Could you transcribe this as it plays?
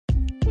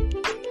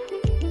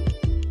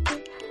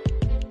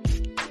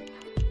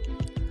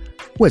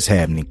What's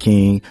happening,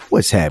 King?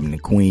 What's happening,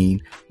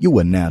 Queen? You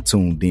are now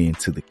tuned in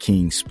to the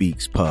King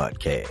Speaks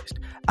podcast.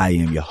 I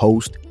am your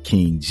host,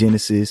 King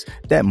Genesis.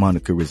 That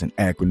moniker is an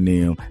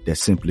acronym that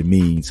simply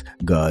means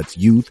God's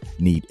youth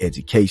need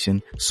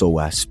education, so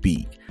I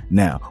speak.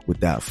 Now,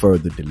 without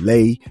further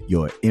delay,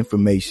 your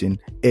information,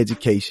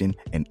 education,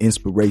 and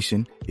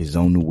inspiration is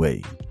on the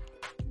way.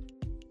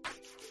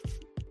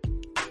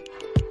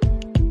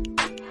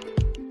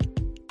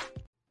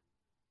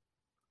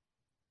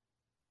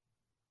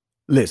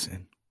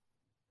 Listen,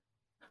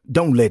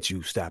 don't let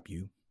you stop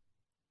you.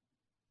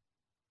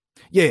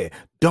 Yeah,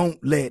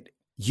 don't let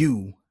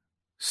you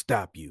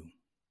stop you.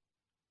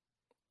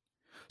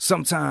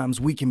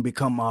 Sometimes we can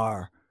become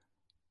our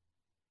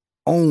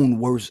own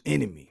worst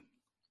enemy.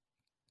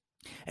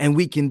 And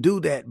we can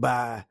do that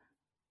by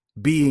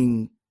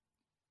being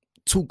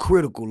too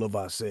critical of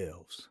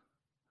ourselves.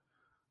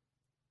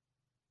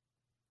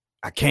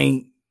 I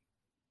can't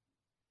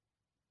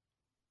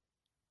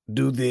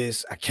do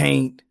this. I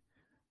can't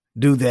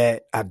do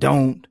that. I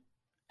don't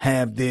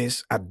have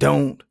this. I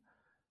don't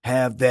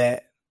have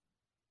that.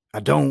 I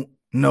don't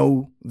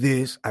know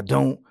this. I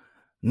don't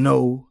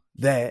know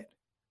that.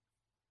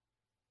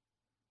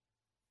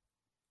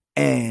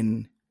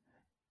 And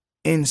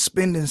in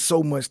spending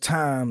so much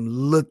time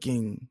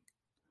looking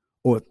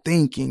or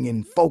thinking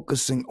and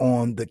focusing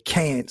on the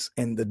can'ts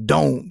and the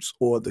don'ts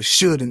or the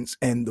shouldn'ts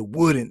and the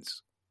wouldn'ts,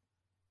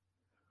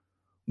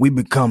 we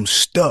become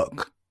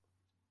stuck.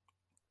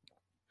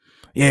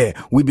 Yeah,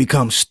 we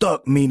become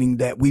stuck, meaning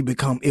that we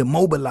become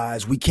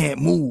immobilized. We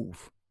can't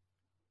move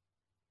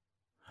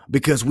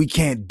because we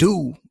can't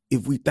do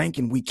if we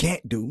thinking we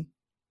can't do.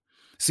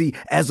 See,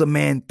 as a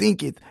man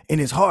thinketh in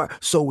his heart,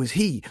 so is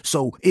he.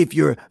 So if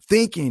you're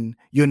thinking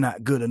you're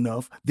not good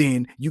enough,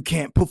 then you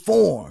can't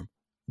perform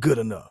good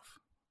enough.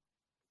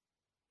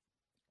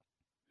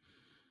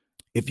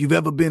 If you've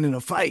ever been in a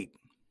fight,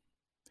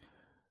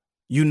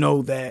 you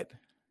know that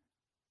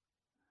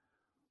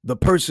the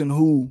person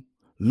who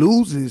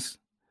loses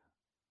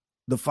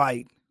the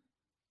fight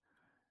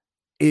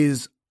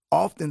is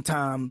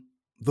oftentimes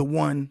the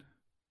one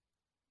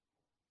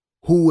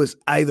who was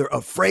either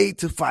afraid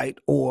to fight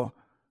or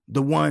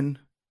the one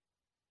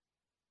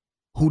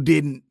who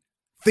didn't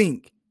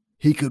think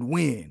he could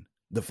win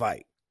the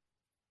fight.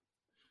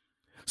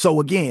 So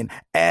again,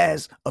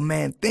 as a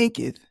man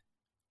thinketh,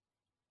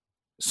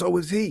 so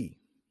is he.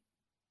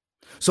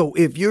 So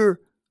if you're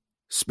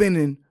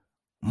spending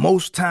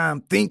most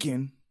time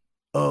thinking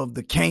of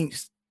the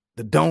can'ts,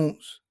 the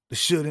don'ts, the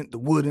shouldn't, the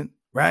wouldn't,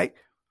 right?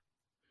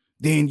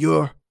 Then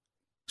you're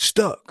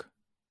stuck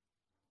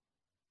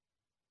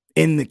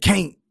in the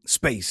can't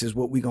space is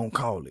what we're going to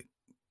call it.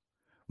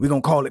 We're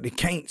going to call it the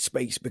can't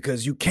space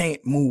because you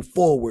can't move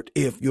forward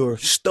if you're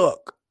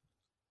stuck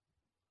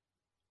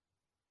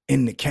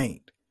in the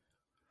can't.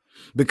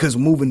 Because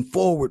moving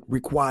forward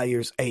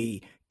requires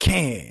a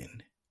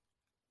can,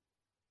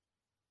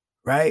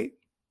 right?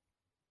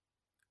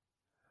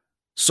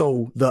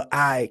 So the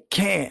I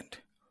can't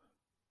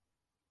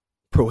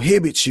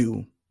prohibits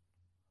you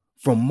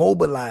from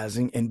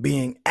mobilizing and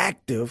being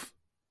active,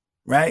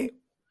 right?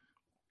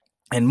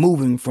 And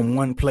moving from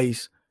one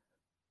place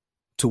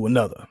to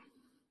another.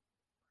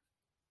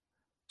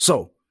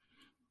 So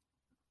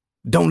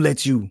don't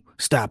let you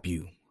stop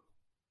you.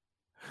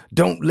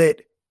 Don't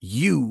let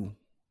you,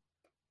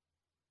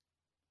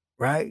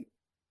 right?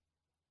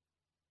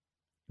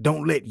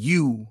 Don't let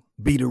you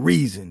be the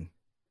reason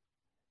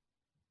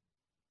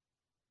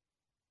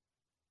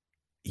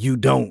you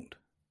don't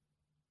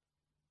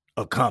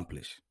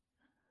accomplish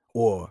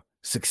or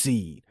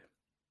succeed,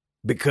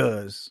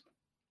 because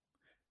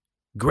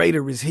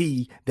greater is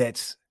he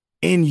that's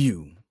in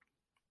you.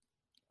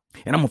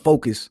 And I'm going to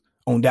focus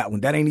on that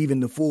one. That ain't even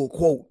the full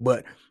quote,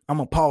 but I'm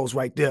going to pause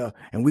right there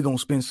and we're going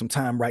to spend some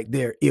time right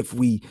there if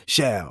we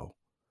shall.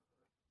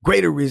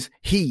 Greater is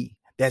he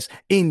that's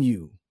in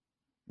you.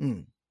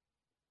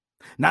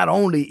 Not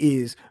only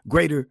is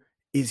greater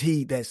is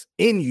he that's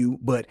in you,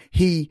 but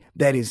he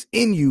that is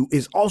in you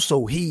is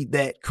also he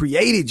that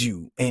created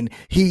you. And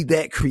he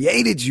that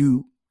created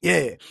you,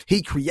 yeah,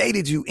 he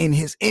created you in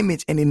his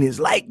image and in his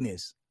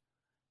likeness.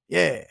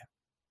 Yeah.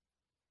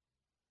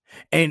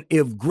 And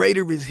if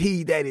greater is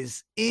he that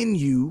is in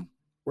you,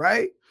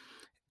 right?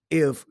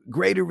 If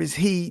greater is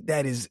he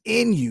that is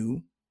in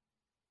you,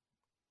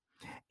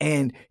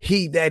 and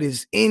he that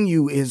is in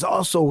you is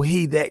also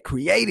he that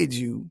created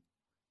you,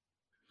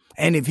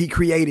 and if he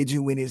created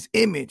you in his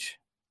image,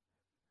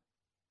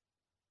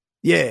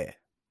 yeah,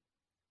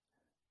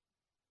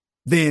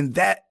 then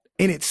that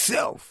in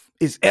itself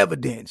is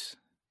evidence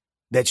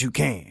that you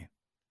can.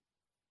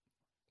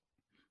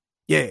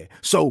 Yeah.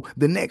 So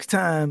the next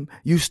time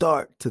you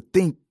start to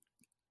think,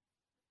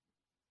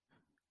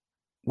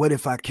 what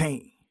if I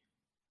can't?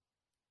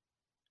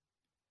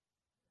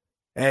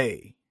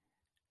 Hey,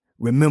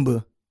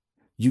 remember,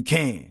 you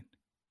can,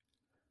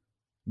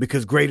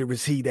 because greater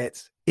is he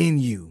that's in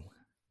you.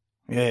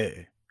 Yeah.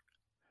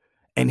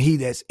 And he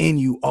that's in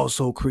you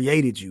also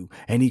created you,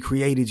 and he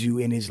created you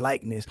in his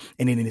likeness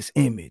and in his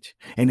image.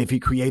 And if he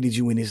created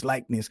you in his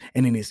likeness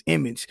and in his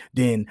image,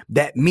 then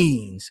that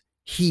means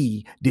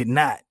he did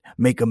not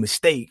make a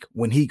mistake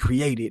when he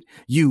created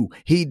you.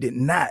 He did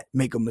not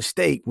make a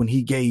mistake when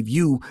he gave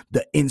you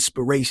the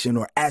inspiration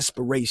or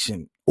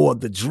aspiration or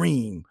the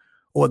dream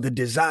or the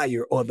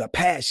desire or the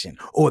passion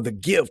or the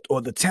gift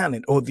or the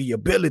talent or the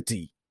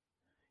ability.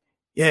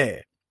 Yeah.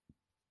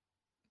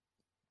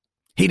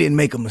 He didn't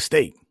make a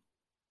mistake.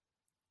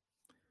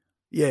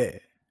 Yeah.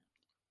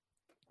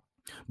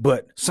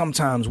 But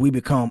sometimes we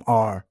become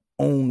our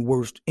own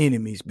worst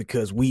enemies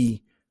because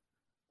we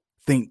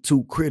think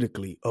too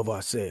critically of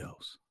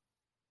ourselves.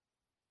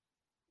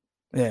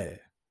 Yeah.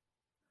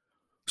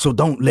 So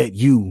don't let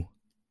you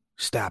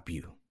stop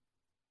you.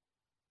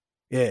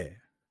 Yeah.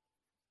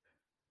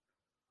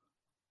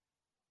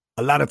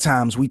 A lot of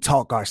times we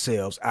talk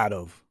ourselves out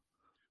of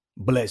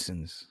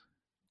blessings,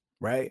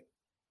 right?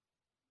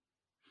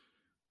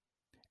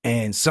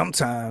 And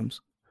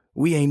sometimes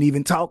we ain't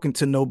even talking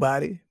to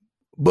nobody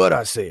but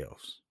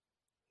ourselves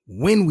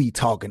when we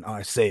talking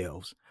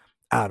ourselves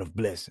out of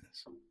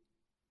blessings.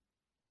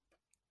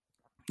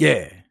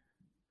 Yeah.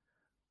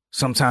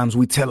 Sometimes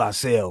we tell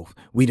ourselves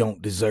we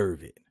don't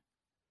deserve it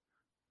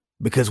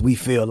because we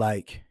feel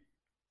like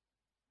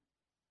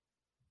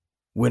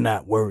we're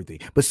not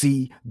worthy. But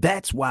see,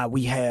 that's why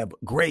we have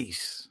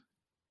grace.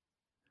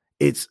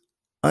 It's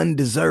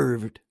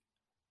undeserved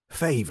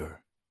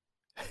favor.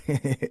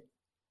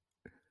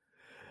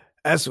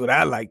 That's what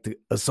I like to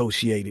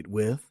associate it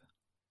with.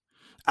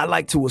 I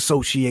like to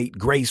associate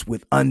grace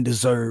with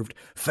undeserved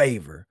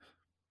favor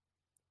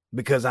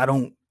because I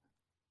don't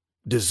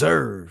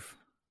deserve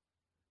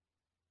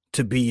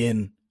to be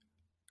in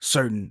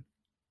certain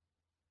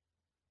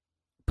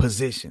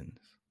positions.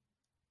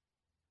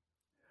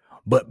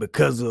 But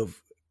because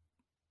of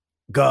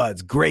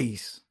God's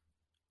grace,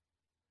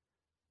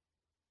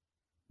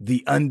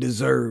 the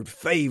undeserved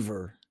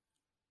favor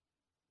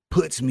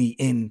puts me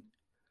in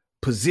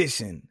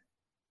position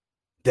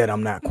that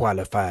I'm not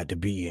qualified to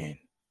be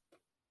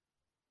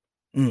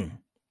in.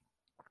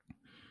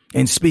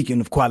 And speaking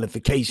of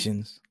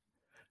qualifications,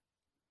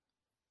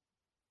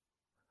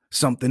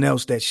 something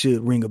else that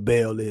should ring a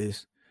bell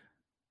is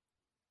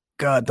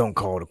God don't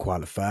call the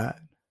qualified,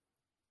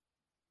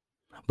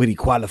 but he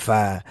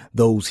qualified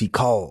those he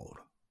called.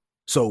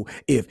 So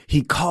if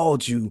he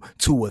called you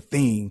to a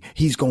thing,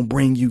 he's going to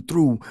bring you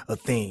through a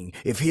thing.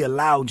 If he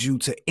allowed you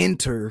to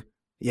enter,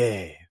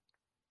 if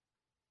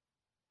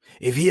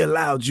he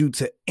allowed you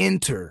to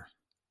enter,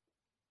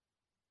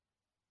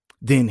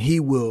 then he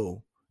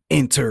will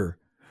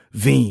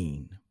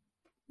intervene.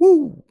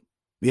 Woo.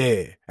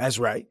 Yeah, that's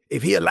right.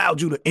 If he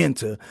allowed you to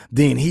enter,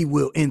 then he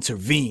will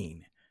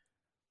intervene.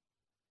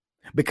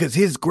 Because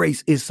his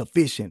grace is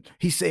sufficient.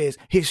 He says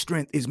his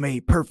strength is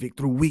made perfect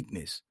through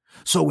weakness.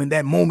 So in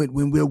that moment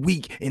when we're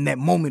weak, in that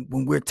moment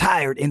when we're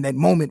tired, in that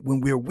moment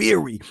when we're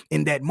weary,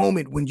 in that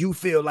moment when you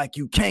feel like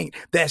you can't,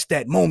 that's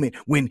that moment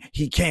when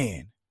he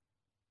can.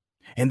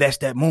 And that's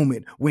that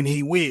moment when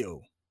he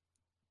will.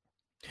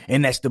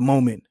 And that's the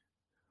moment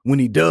when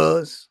he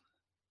does.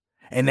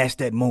 And that's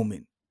that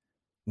moment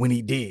when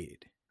he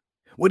did.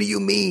 What do you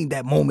mean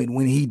that moment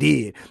when he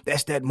did?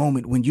 That's that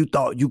moment when you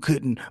thought you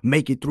couldn't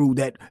make it through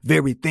that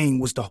very thing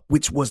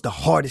which was the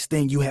hardest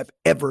thing you have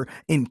ever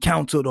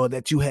encountered or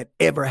that you had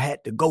ever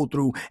had to go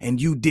through, and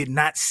you did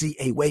not see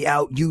a way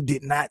out. You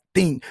did not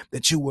think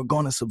that you were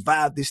going to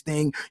survive this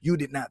thing. You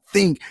did not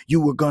think you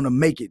were going to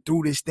make it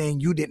through this thing.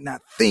 You did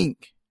not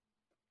think.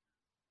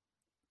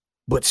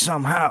 But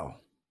somehow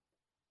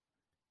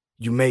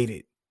you made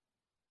it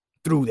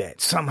through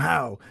that.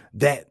 Somehow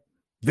that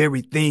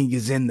very thing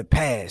is in the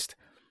past.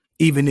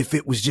 Even if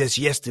it was just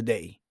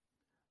yesterday,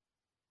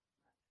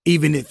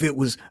 even if it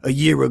was a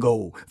year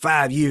ago,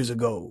 5 years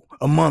ago,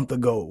 a month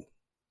ago,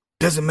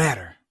 doesn't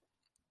matter.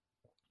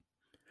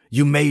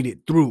 You made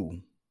it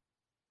through,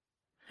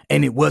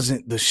 and it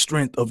wasn't the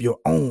strength of your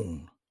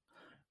own,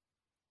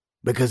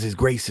 because his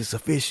grace is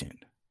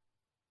sufficient.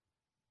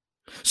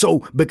 So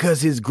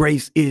because his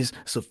grace is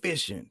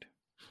sufficient,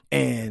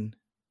 and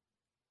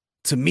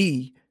to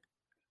me,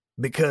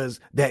 because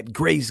that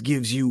grace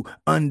gives you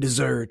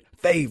undeserved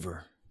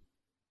favor,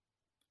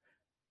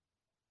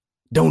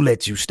 don't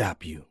let you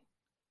stop you.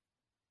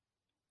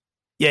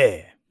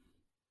 Yeah.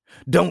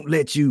 Don't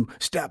let you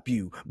stop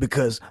you,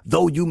 because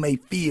though you may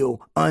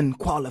feel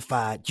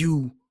unqualified,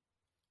 you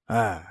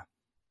are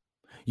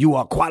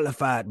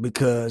qualified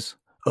because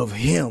of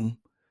him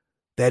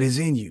that is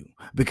in you.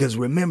 Because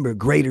remember,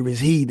 greater is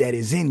he that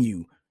is in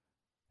you.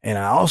 And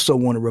I also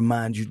want to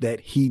remind you that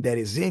he that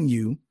is in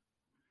you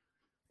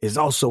is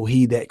also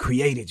he that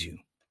created you.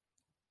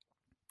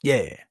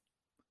 Yeah.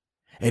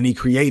 And he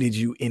created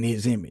you in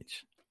his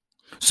image.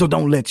 So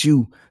don't let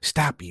you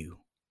stop you.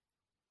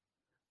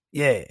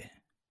 Yeah.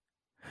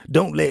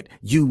 Don't let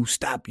you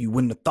stop you.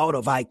 When the thought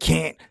of I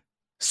can't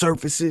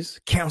surfaces,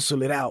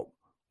 cancel it out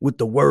with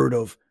the word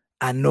of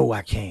I know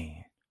I can.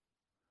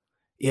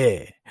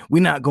 Yeah.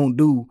 We're not going to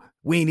do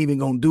We ain't even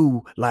gonna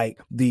do like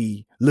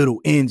the little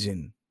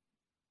engine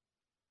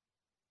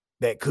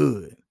that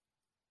could.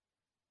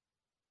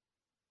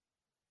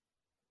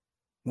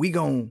 We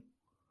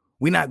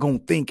not gonna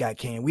think I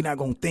can. We not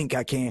gonna think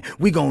I can.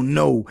 We gonna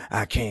know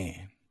I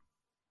can.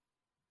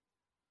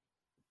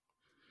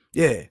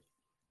 Yeah.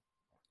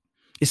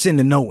 It's in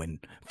the knowing.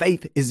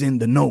 Faith is in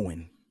the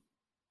knowing.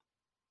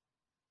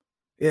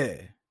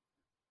 Yeah.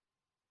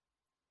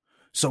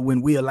 So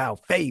when we allow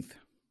faith,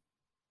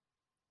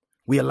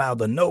 we allow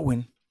the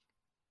knowing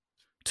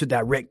to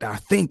direct our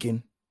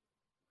thinking,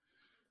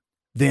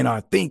 then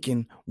our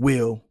thinking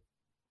will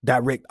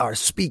direct our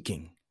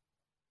speaking.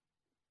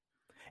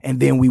 And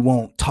then we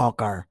won't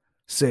talk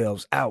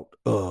ourselves out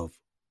of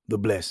the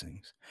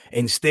blessings.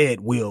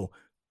 Instead, we'll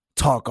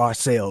talk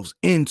ourselves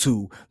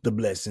into the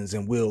blessings,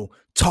 and we'll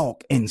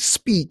talk and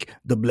speak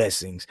the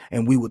blessings,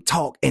 and we will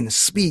talk and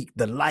speak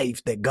the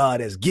life that God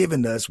has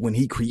given us when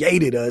he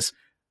created us.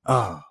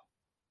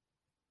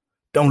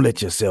 Don't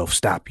let yourself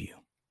stop you.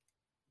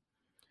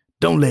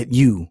 Don't let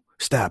you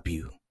stop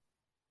you.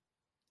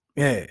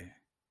 Yeah.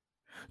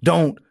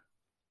 Don't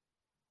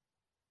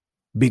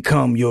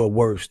become your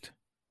worst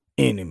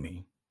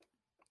enemy.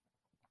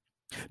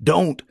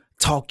 Don't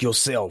talk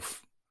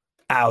yourself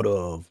out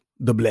of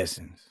the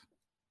blessings.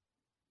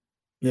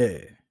 Yeah.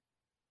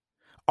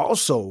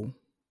 Also,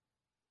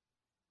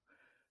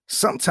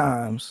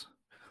 sometimes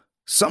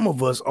some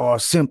of us are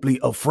simply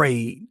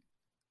afraid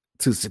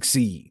to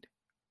succeed.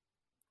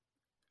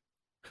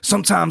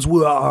 Sometimes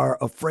we are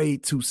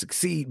afraid to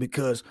succeed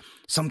because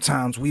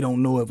sometimes we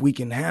don't know if we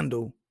can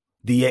handle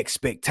the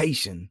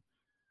expectation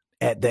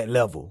at that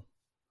level.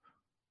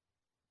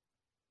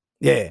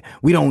 Yeah,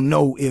 we don't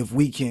know if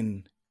we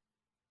can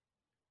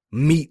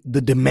meet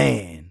the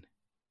demand,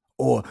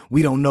 or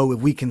we don't know if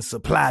we can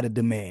supply the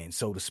demand,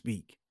 so to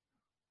speak.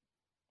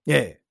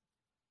 Yeah.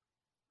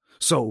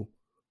 So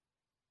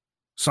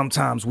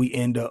sometimes we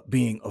end up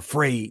being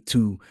afraid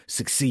to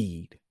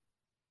succeed.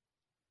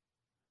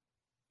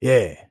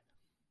 Yeah.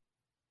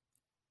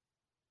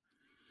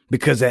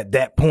 Because at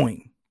that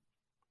point,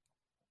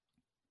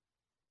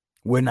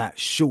 we're not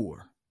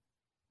sure.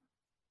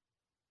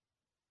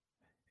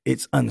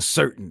 It's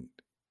uncertain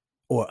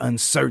or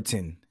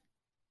uncertain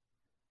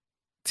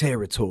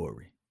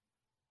territory.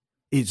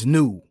 It's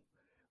new.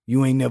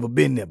 You ain't never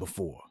been there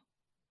before.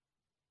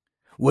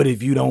 What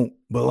if you don't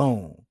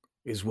belong,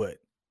 is what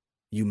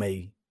you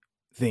may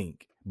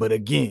think. But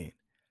again,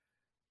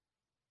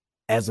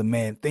 as a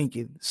man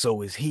thinketh,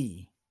 so is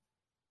he.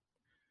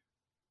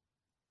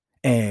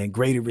 And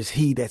greater is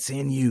he that's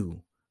in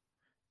you.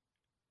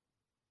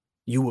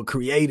 You were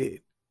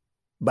created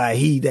by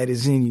he that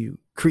is in you,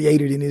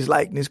 created in his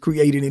likeness,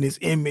 created in his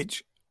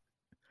image.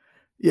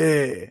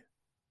 Yeah.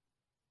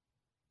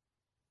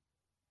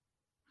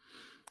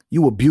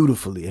 You were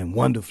beautifully and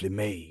wonderfully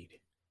made.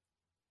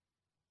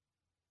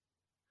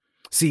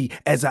 See,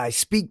 as I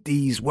speak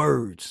these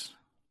words,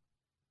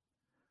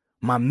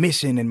 my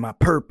mission and my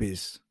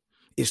purpose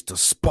is to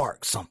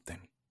spark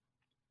something.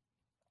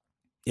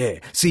 Yeah.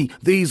 See,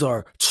 these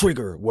are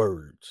trigger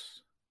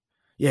words.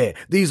 Yeah.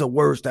 These are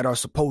words that are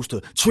supposed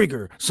to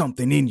trigger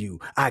something in you.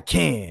 I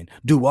can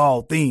do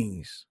all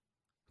things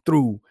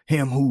through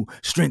him who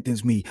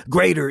strengthens me.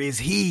 Greater is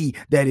he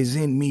that is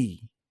in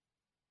me.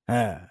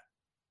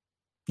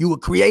 You were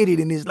created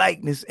in his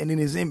likeness and in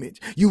his image.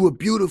 You were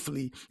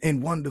beautifully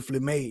and wonderfully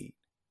made.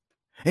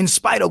 In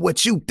spite of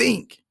what you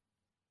think,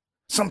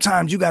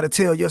 sometimes you got to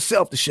tell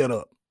yourself to shut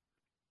up.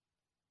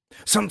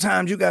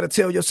 Sometimes you got to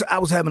tell yourself. I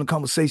was having a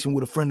conversation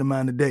with a friend of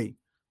mine today,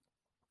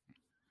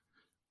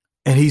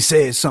 and he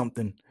said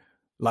something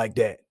like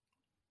that.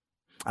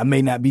 I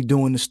may not be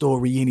doing the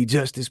story any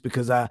justice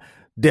because I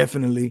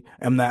definitely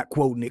am not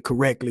quoting it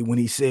correctly when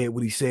he said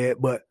what he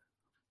said, but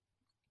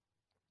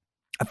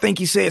I think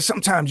he said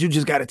sometimes you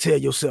just got to tell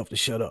yourself to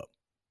shut up.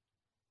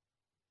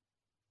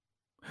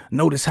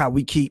 Notice how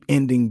we keep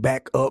ending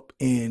back up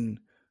in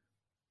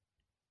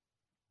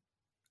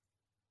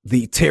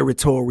the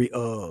territory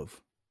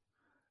of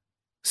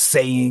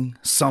saying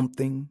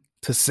something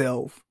to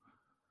self,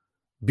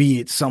 be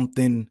it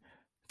something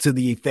to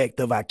the effect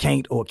of I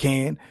can't or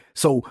can.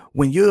 So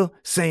when you're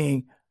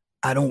saying,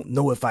 I don't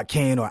know if I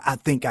can, or I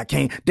think I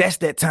can, that's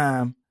that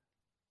time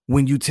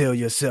when you tell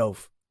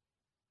yourself,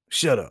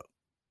 shut up.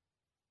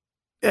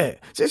 Yeah,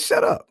 just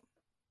shut up.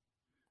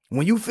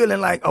 When you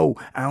feeling like, oh,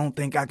 I don't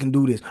think I can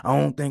do this. I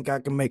don't think I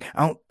can make,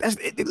 I don't, that's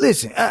it.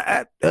 Listen,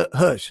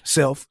 hush,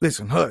 self,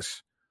 listen,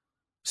 hush,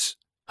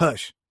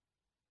 hush,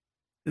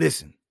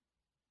 listen.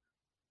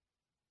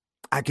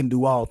 I can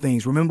do all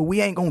things. Remember,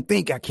 we ain't going to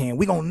think I can.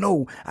 We going to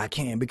know I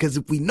can, because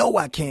if we know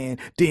I can,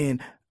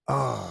 then,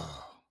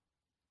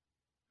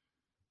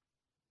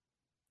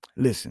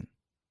 listen,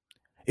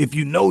 if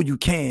you know you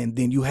can,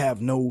 then you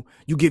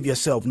give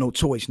yourself no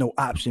choice, no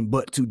option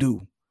but to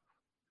do.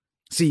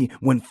 See,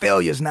 when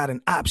failure is not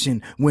an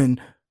option,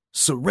 when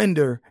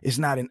surrender is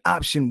not an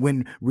option,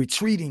 when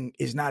retreating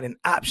is not an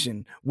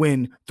option,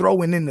 when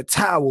throwing in the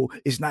towel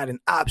is not an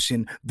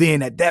option,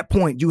 then at that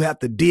point you have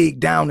to dig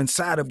down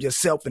inside of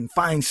yourself and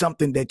find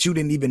something that you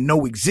didn't even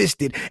know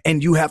existed.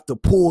 And you have to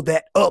pull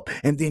that up,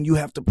 and then you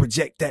have to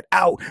project that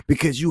out,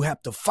 because you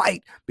have to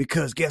fight,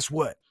 because guess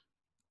what?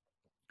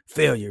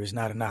 Failure is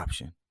not an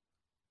option.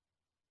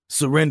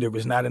 Surrender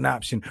is not an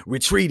option.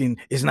 Retreating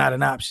is not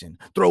an option.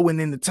 Throwing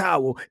in the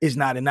towel is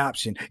not an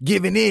option.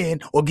 Giving in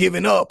or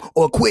giving up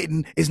or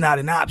quitting is not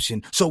an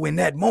option. So in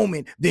that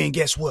moment, then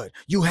guess what?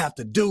 You have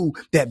to do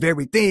that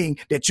very thing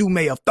that you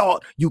may have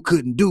thought you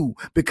couldn't do,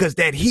 because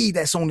that he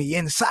that's on the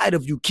inside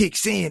of you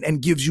kicks in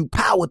and gives you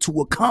power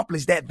to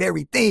accomplish that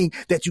very thing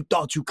that you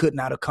thought you could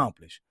not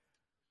accomplish.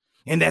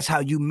 And that's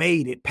how you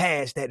made it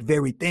past that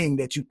very thing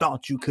that you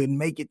thought you couldn't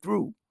make it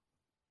through.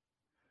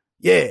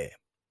 Yeah.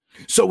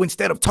 So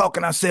instead of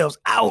talking ourselves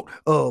out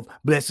of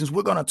blessings,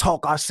 we're going to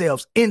talk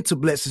ourselves into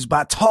blessings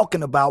by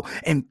talking about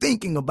and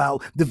thinking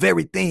about the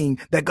very thing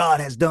that God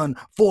has done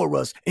for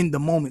us in the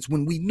moments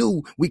when we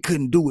knew we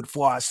couldn't do it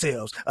for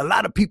ourselves. A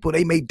lot of people,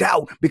 they may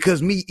doubt,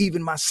 because me,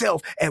 even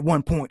myself, at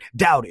one point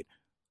doubted.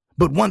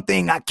 But one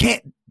thing I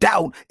can't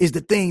doubt is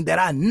the thing that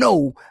I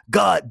know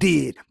God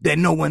did that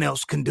no one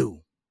else can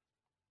do.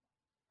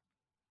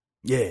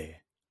 Yeah.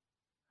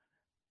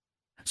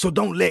 So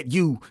don't let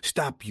you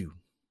stop you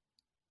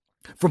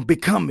from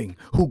becoming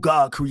who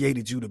God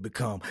created you to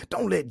become.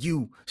 Don't let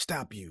you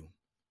stop you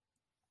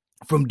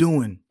from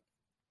doing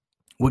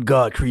what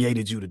God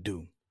created you to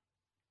do.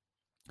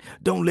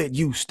 Don't let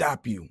you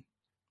stop you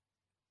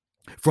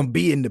from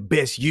being the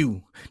best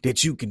you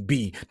that you can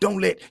be.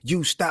 Don't let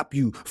you stop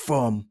you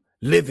from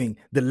living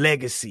the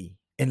legacy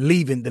and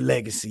leaving the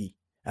legacy.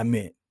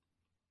 Don't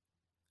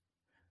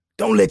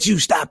let you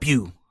stop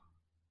you.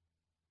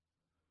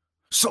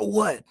 So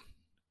what?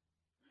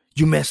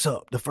 You mess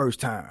up the first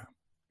time.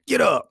 Get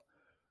up.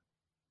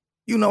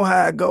 You know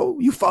how it go.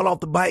 You fall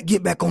off the bike,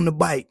 get back on the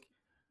bike,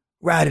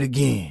 ride it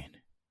again.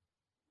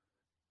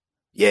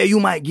 Yeah, you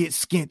might get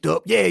skint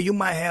up. Yeah, you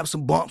might have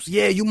some bumps.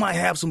 Yeah, you might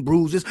have some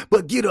bruises,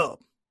 but get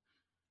up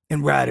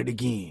and ride it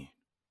again.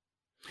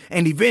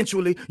 And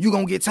eventually you're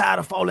going to get tired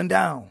of falling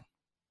down,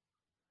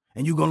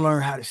 and you're going to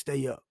learn how to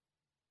stay up.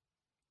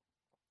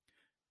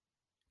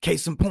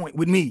 Case in point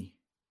with me.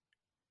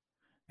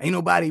 Ain't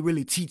nobody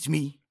really teach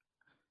me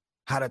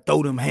how to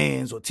throw them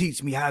hands or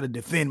teach me how to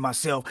defend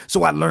myself.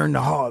 So I learned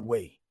the hard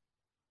way.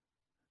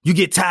 You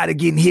get tired of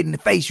getting hit in the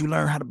face, you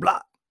learn how to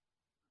block.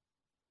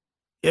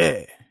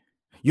 Yeah.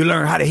 You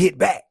learn how to hit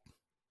back.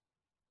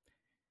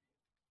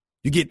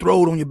 You get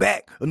thrown on your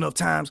back enough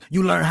times,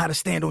 you learn how to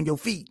stand on your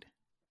feet.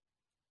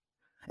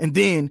 And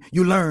then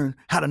you learn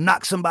how to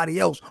knock somebody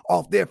else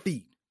off their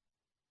feet.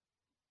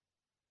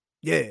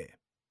 Yeah.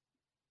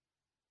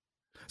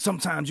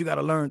 Sometimes you got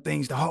to learn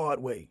things the hard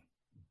way.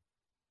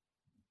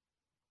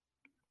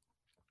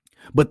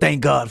 But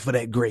thank God for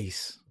that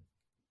grace.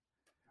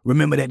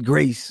 Remember, that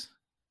grace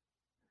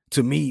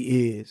to me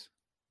is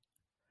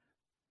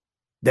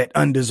that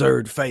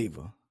undeserved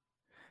favor.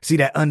 See,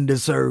 that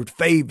undeserved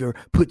favor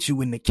puts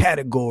you in the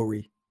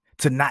category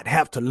to not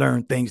have to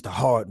learn things the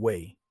hard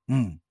way.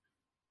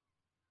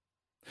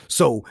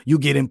 So you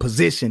get in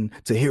position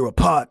to hear a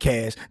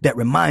podcast that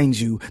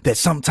reminds you that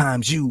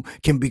sometimes you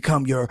can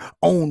become your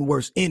own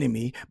worst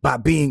enemy by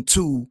being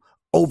too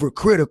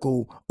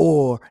overcritical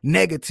or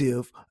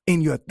negative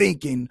in your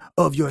thinking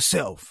of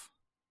yourself.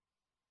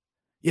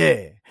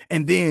 Yeah.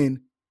 And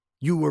then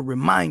you were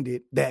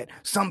reminded that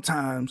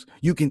sometimes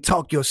you can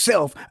talk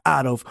yourself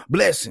out of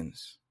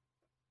blessings.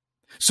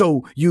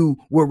 So you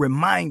were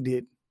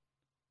reminded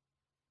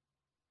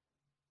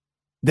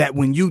that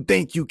when you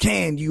think you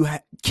can, you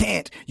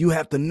can't. You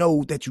have to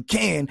know that you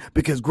can,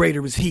 because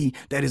greater is he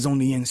that is on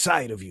the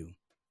inside of you.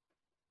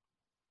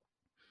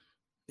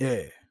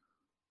 Yeah.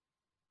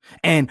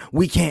 And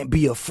we can't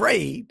be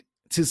afraid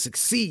to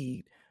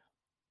succeed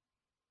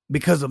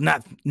because of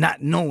not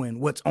knowing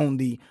what's on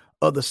the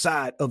other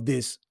side of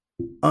this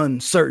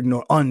uncertain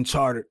or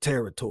uncharted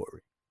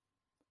territory.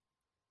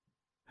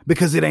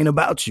 Because it ain't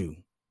about you.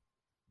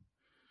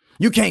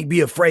 You can't be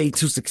afraid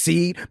to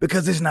succeed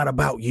because it's not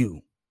about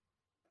you.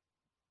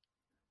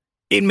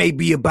 It may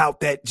be about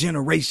that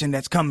generation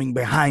that's coming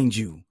behind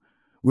you.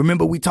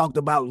 Remember, we talked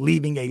about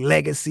leaving a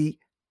legacy.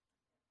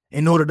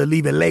 In order to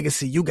leave a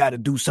legacy, you got to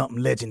do something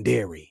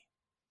legendary.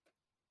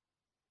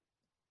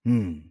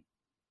 And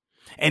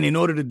in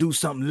order to do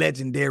something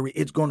legendary,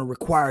 it's going to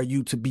require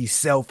you to be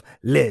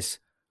selfless.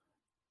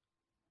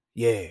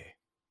 Yeah.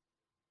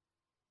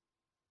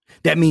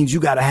 That means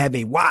you got to have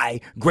a why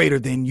greater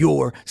than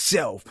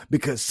yourself,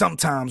 because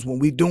sometimes when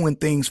we're doing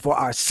things for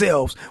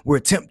ourselves, we're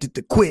tempted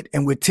to quit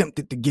and we're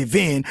tempted to give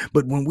in.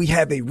 But when we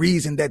have a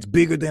reason that's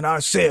bigger than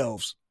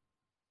ourselves,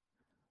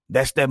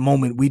 that's that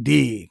moment we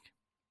dig.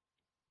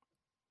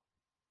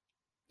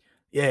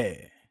 Yeah.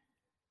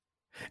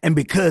 And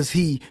because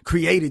he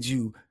created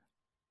you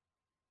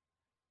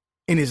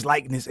in his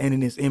likeness and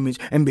in his image,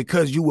 and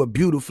because you were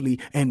beautifully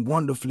and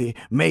wonderfully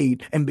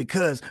made, and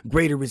because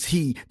greater is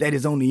he that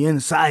is on the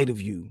inside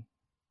of you,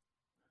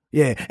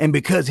 Yeah. And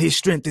because his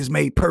strength is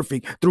made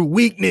perfect through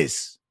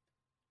weakness,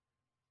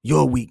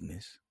 your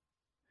weakness.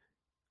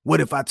 What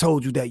if I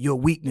told you that your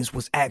weakness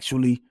was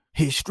actually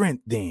his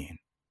strength then?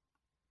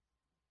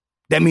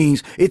 That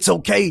means it's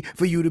okay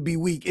for you to be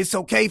weak. It's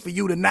okay for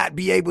you to not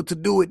be able to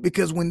do it,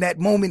 because when that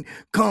moment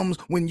comes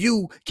when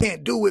you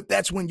can't do it,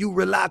 that's when you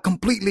rely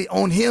completely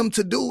on him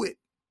to do it.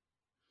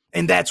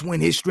 And that's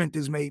when his strength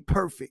is made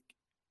perfect.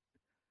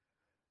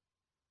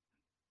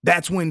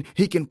 That's when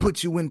he can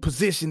put you in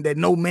position that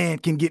no man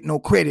can get no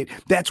credit.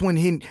 That's when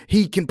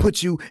he can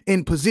put you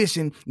in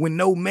position when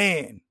no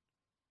man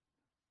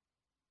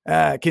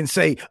can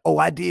say, oh,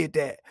 I did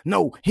that.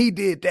 No, he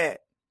did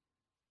that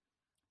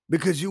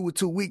because you were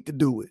too weak to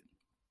do it.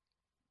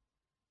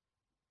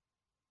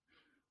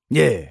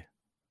 Yeah.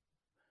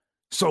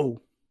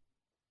 So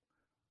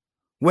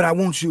what I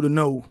want you to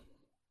know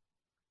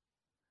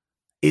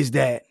is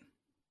that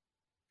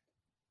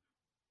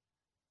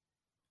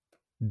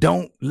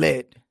don't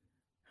let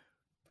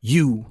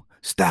you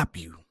stop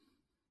you.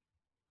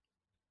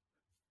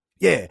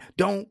 Yeah,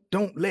 don't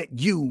let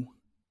you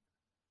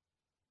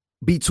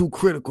be too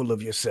critical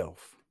of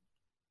yourself.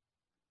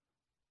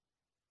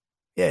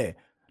 Yeah,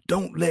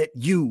 don't let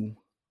you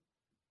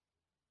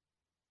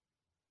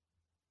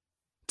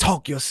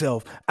talk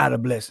yourself out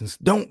of blessings.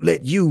 Don't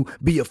let you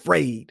be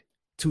afraid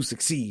to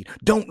succeed.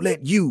 Don't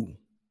let you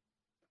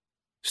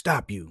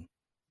stop you.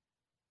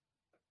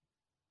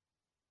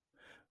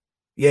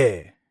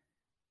 Yeah,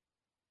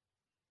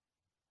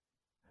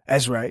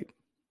 that's right.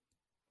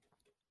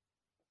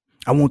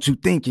 I want you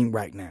thinking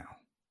right now.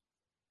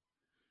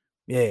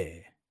 Yeah.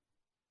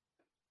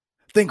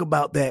 Think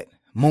about that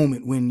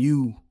moment when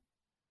you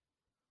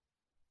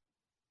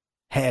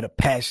had a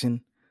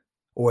passion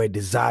or a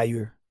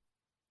desire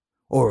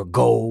or a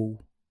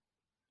goal,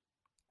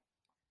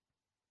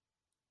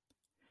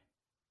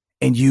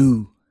 and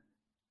you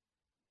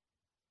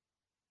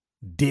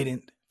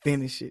didn't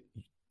finish it.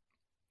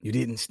 You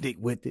didn't stick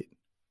with it.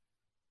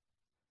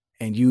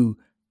 And you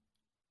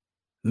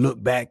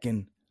look back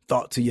and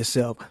thought to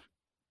yourself,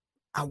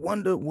 I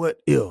wonder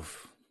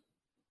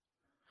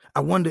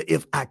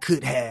if I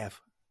could have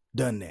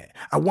done that.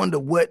 I wonder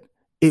what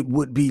it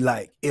would be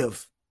like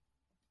if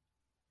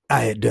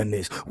I had done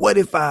this. What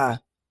if I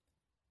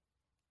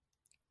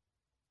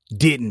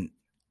didn't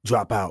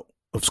drop out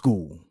of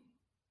school?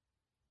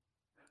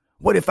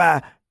 What if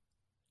I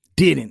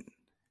didn't?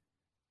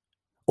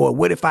 Or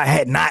what if I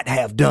had not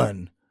have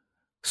done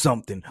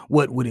something?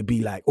 What would it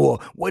be like? Or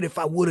what if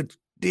I would have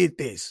did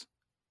this?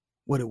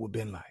 What it would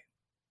have been like?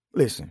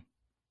 Listen,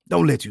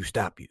 don't let you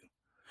stop you.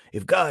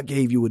 If God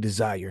gave you a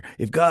desire,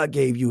 if God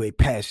gave you a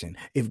passion,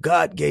 if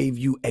God gave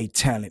you a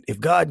talent, if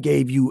God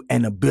gave you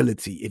an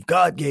ability, if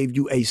God gave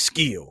you a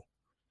skill,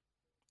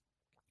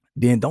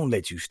 then don't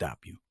let you stop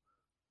you.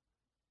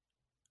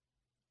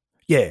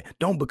 Yeah,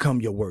 don't become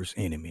your worst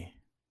enemy.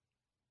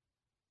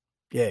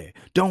 Yeah,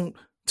 don't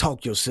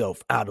talk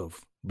yourself out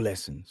of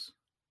blessings,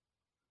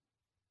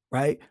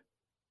 right?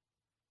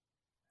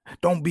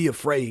 Don't be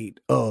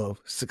afraid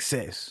of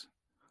success.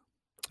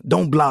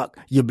 Don't block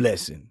your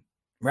blessing,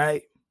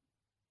 right?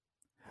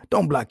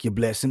 Don't block your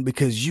blessing,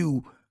 because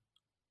you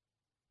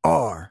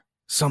are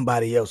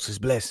somebody else's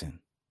blessing.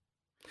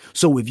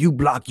 So if you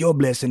block your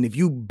blessing, if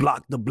you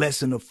block the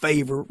blessing of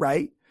favor,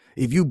 right?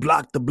 If you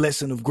block the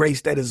blessing of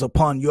grace that is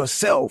upon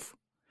yourself,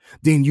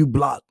 then you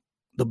block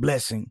the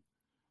blessing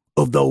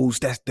of those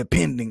that's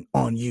depending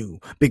on you.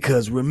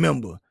 Because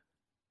remember,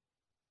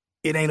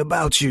 it ain't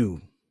about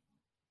you.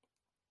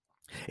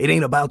 It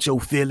ain't about your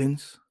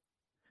feelings.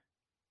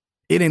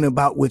 It ain't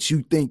about what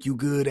you think you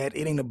good at.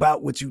 It ain't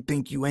about what you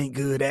think you ain't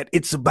good at.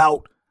 It's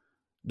about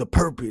the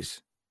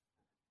purpose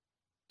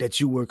that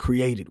you were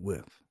created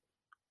with.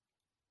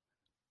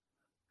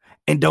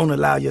 And don't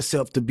allow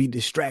yourself to be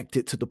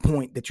distracted to the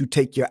point that you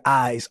take your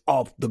eyes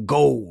off the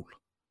goal.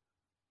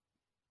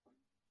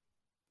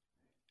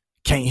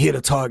 Can't hit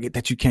a target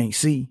that you can't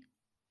see.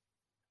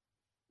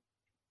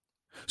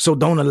 So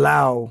don't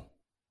allow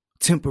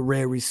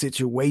temporary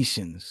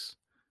situations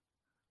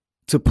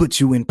to put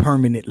you in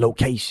permanent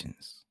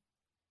locations.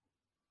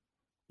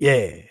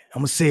 Yeah,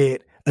 I'm going to say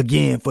it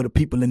again for the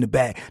people in the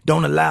back.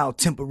 Don't allow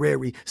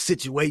temporary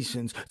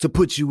situations to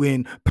put you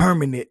in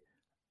permanent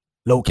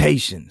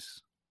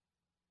locations.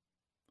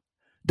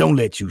 Don't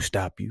let you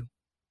stop you.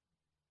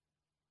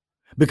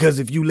 Because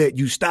if you let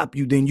you stop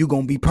you, then you're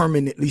going to be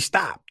permanently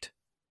stopped.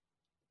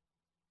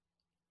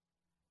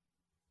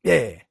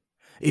 Yeah.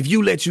 If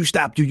you let you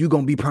stop you, you're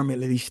going to be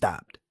permanently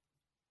stopped.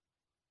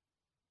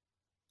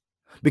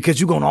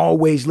 Because you're going to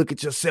always look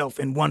at yourself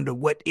and wonder,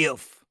 what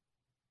if?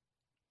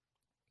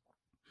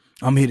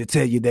 I'm here to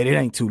tell you that it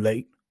ain't too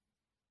late.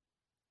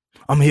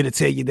 I'm here to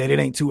tell you that it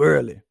ain't too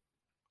early.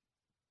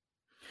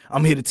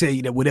 I'm here to tell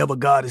you that whatever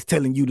God is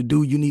telling you to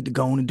do, you need to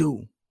go on and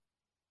do.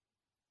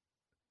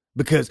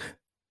 Because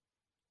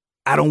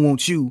I don't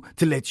want you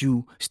to let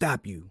you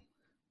stop you.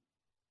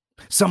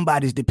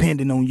 Somebody's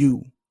depending on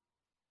you.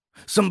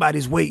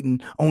 Somebody's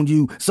waiting on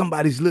you.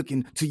 Somebody's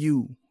looking to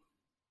you.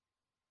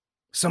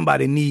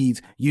 Somebody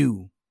needs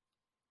you.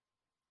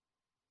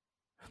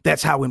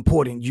 That's how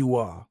important you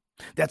are.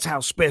 That's how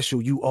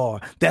special you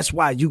are. That's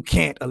why you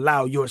can't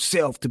allow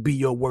yourself to be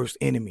your worst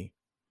enemy.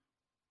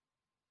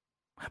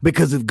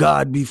 Because if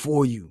God be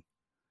for you,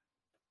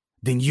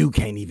 then you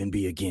can't even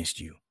be against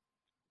you.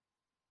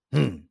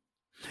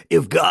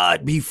 If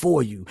God be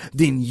for you,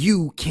 then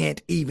you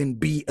can't even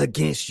be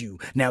against you.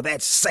 Now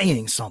that's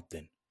saying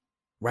something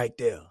right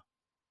there.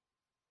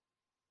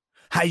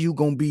 How you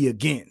gonna be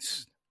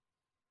against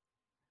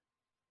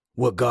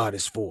what God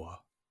is for?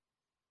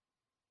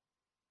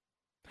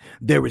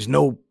 There is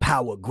no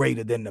power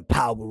greater than the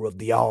power of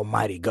the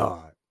Almighty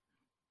God.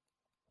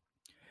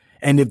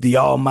 And if the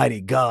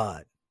Almighty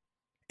God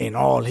in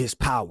all his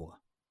power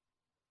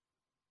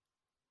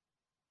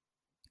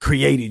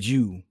created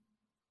you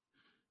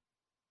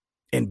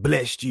and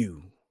blessed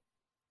you,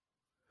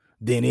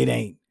 then it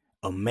ain't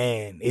a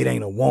man, it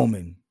ain't a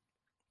woman,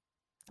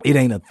 it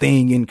ain't a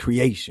thing in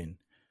creation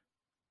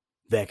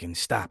that can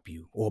stop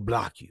you or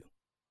block you.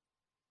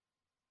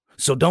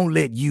 So don't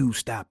let you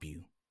stop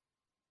you.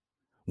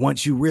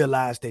 Once you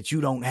realize that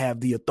you don't have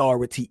the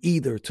authority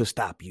either to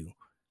stop you.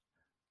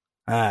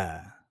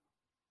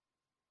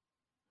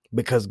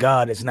 Because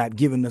God has not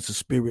given us a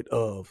spirit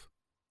of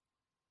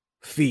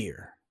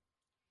fear.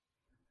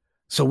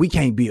 So we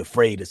can't be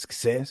afraid of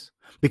success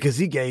because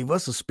he gave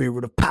us a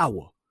spirit of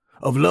power,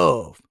 of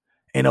love,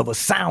 and of a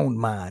sound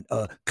mind,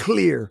 a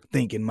clear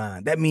thinking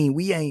mind. That means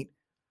we ain't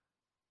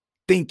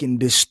thinking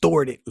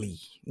distortedly.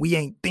 We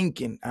ain't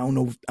thinking, I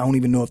don't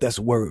even know if that's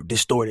a word,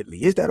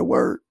 distortedly. Is that a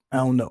word? I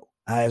don't know.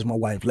 I ask my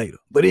wife later.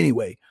 But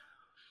anyway,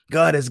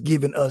 God has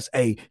given us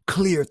a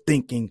clear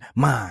thinking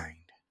mind.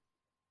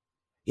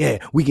 Yeah,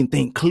 we can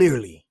think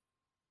clearly.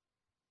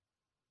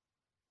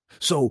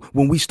 So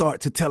when we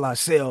start to tell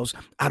ourselves,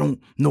 I don't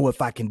know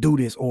if I can do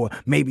this, or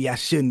maybe I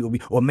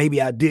shouldn't, or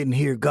maybe I didn't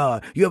hear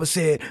God. You ever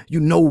said,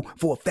 you know,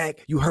 for a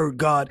fact you heard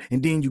God,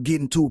 and then you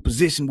get into a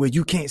position where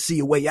you can't see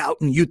a way out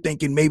and you're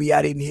thinking maybe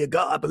I didn't hear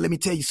God. But let me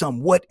tell you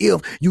something. What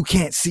if you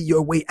can't see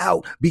your way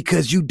out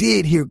because you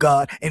did hear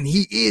God and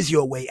he is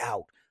your way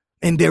out,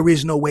 and there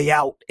is no way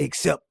out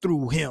except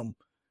through him?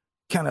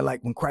 Kind of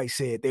like when Christ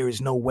said, there is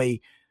no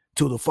way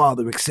to the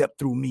Father except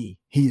through me.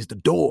 He is the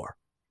door.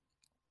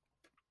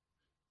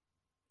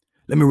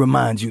 Let me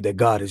remind you that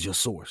God is your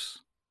source.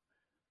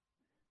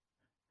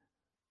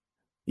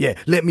 Yeah,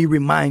 let me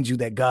remind you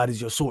that God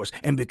is your source.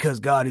 And because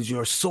God is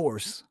your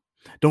source,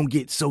 don't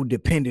get so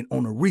dependent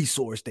on a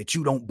resource that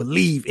you don't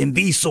believe in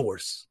the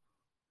source.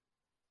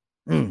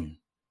 See,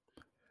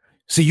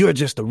 you're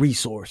just a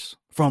resource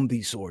from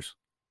the source.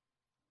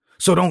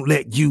 So don't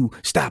let you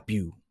stop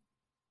you.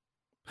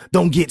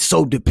 Don't get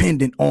so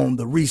dependent on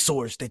the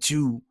resource that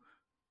you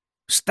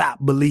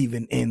stop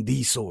believing in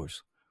the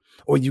source.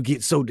 Or you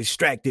get so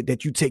distracted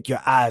that you take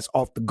your eyes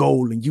off the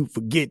goal and you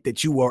forget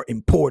that you are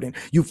important.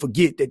 You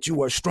forget that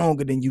you are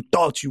stronger than you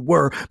thought you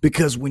were,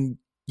 because when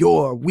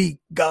you're weak,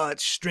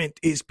 God's strength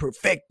is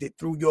perfected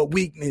through your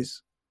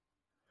weakness.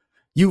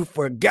 You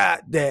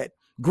forgot that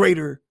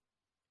greater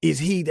is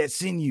he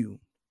that's in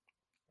you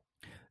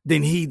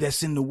than he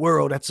that's in the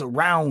world that's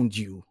around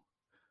you.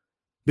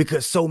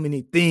 Because so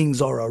many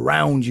things are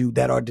around you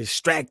that are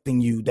distracting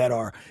you, that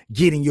are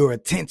getting your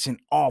attention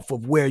off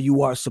of where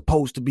you are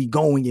supposed to be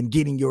going and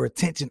getting your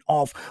attention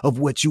off of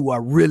what you are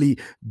really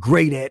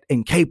great at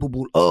and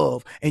capable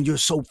of. And you're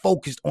so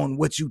focused on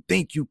what you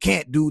think you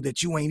can't do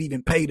that you ain't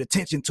even paid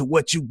attention to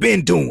what you've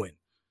been doing.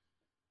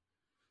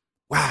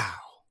 Wow.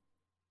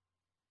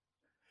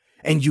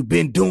 And you've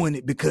been doing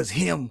it because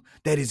him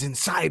that is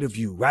inside of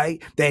you,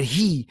 right? That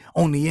he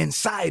on the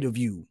inside of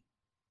you.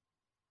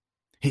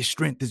 His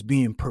strength is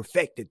being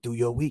perfected through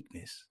your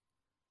weakness.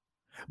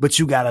 But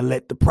you got to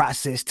let the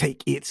process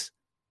take its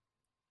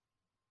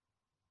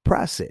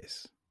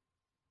process.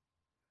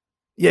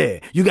 Yeah,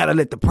 you got to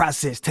let the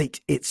process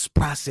take its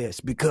process,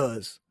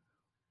 because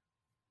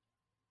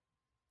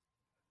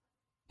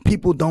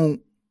people don't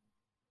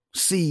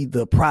see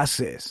the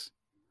process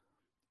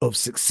of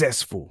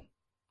successful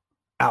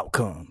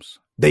outcomes.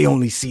 They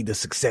only see the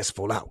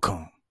successful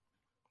outcome.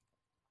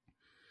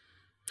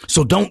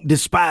 So don't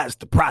despise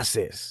the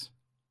process.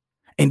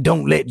 And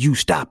don't let you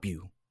stop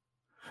you,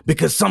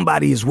 because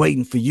somebody is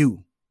waiting for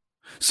you.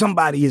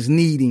 Somebody is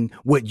needing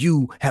what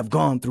you have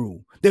gone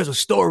through. There's a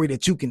story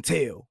that you can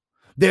tell.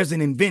 There's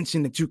an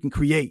invention that you can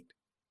create.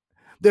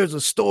 There's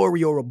a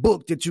story or a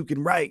book that you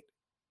can write.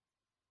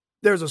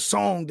 There's a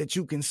song that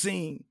you can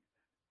sing.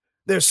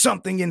 There's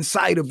something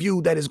inside of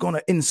you that is going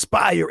to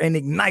inspire and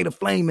ignite a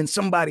flame in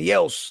somebody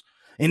else.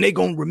 And they're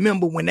going to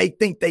remember when they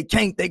think they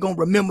can't. They're going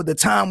to remember the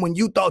time when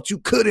you thought you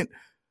couldn't.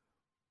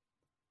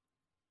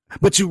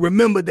 But you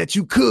remember that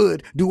you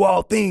could do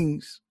all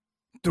things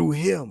through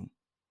him.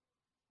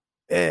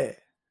 Yeah.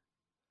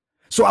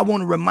 So I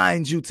want to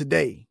remind you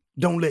today,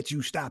 don't let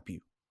you stop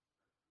you.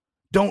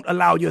 Don't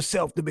allow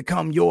yourself to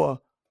become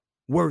your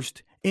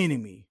worst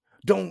enemy.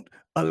 Don't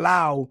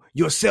allow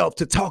yourself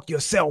to talk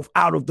yourself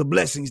out of the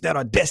blessings that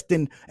are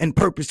destined and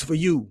purposed for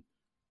you.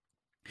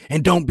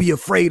 And don't be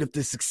afraid of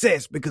the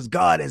success, because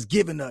God has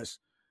given us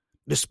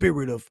the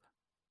spirit of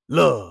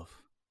love.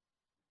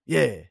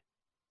 Yeah.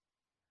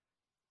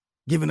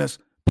 giving us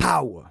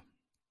power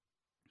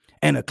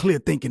and a clear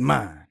thinking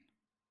mind.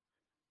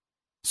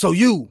 So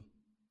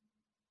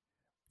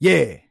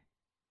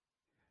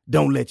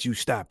don't let you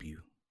stop you.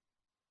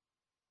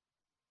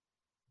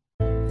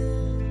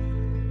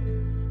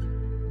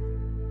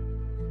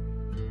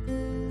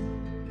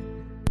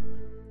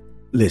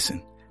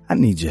 Listen, I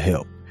need your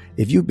help.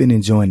 If you've been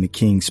enjoying the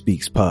King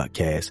Speaks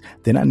podcast,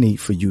 then I need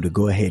for you to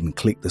go ahead and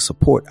click the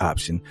support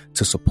option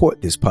to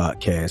support this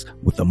podcast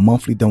with a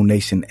monthly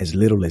donation as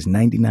little as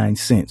 99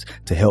 cents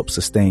to help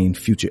sustain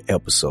future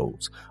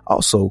episodes.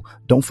 Also,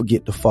 don't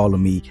forget to follow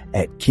me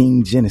at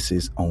King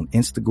Genesis on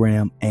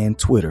Instagram and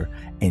Twitter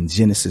and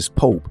Genesis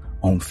Pope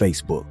on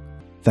Facebook.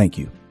 Thank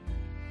you.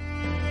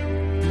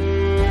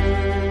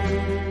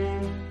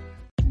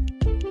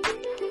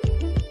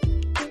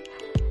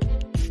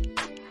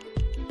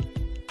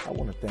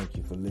 Thank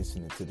you for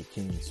listening to the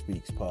King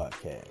Speaks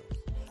podcast.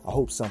 I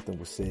hope something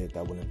was said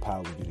that will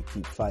empower you to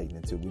keep fighting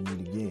until we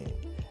meet again.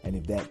 And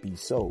if that be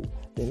so,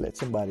 then let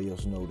somebody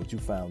else know that you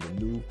found a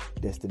new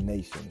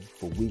destination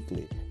for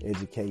weekly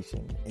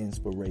education,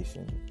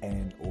 inspiration,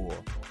 and or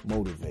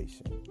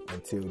motivation.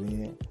 Until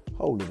then,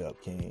 hold it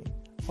up, King.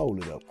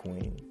 Hold it up,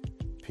 Queen.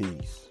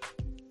 Peace.